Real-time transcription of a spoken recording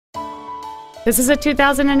This is a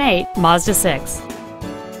 2008 Mazda 6.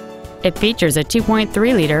 It features a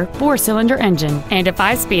 2.3-liter four-cylinder engine and a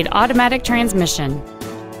 5-speed automatic transmission.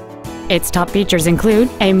 Its top features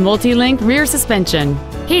include a multi-link rear suspension,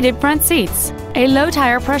 heated front seats, a low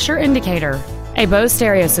tire pressure indicator, a Bose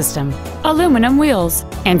stereo system, aluminum wheels,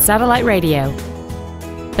 and satellite radio.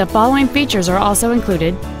 The following features are also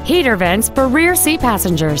included: heater vents for rear seat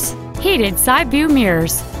passengers, heated side view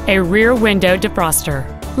mirrors, a rear window defroster,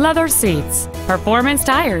 leather seats, performance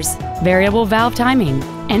tires, variable valve timing,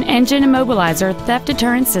 an engine immobilizer theft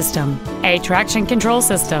deterrent system, a traction control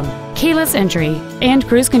system, keyless entry, and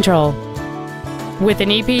cruise control. With an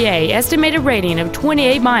EPA estimated rating of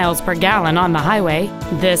 28 miles per gallon on the highway,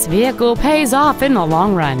 this vehicle pays off in the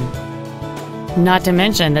long run. Not to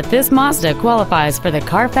mention that this Mazda qualifies for the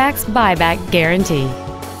Carfax buyback guarantee.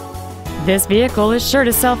 This vehicle is sure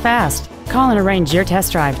to sell fast. Call and arrange your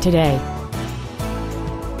test drive today.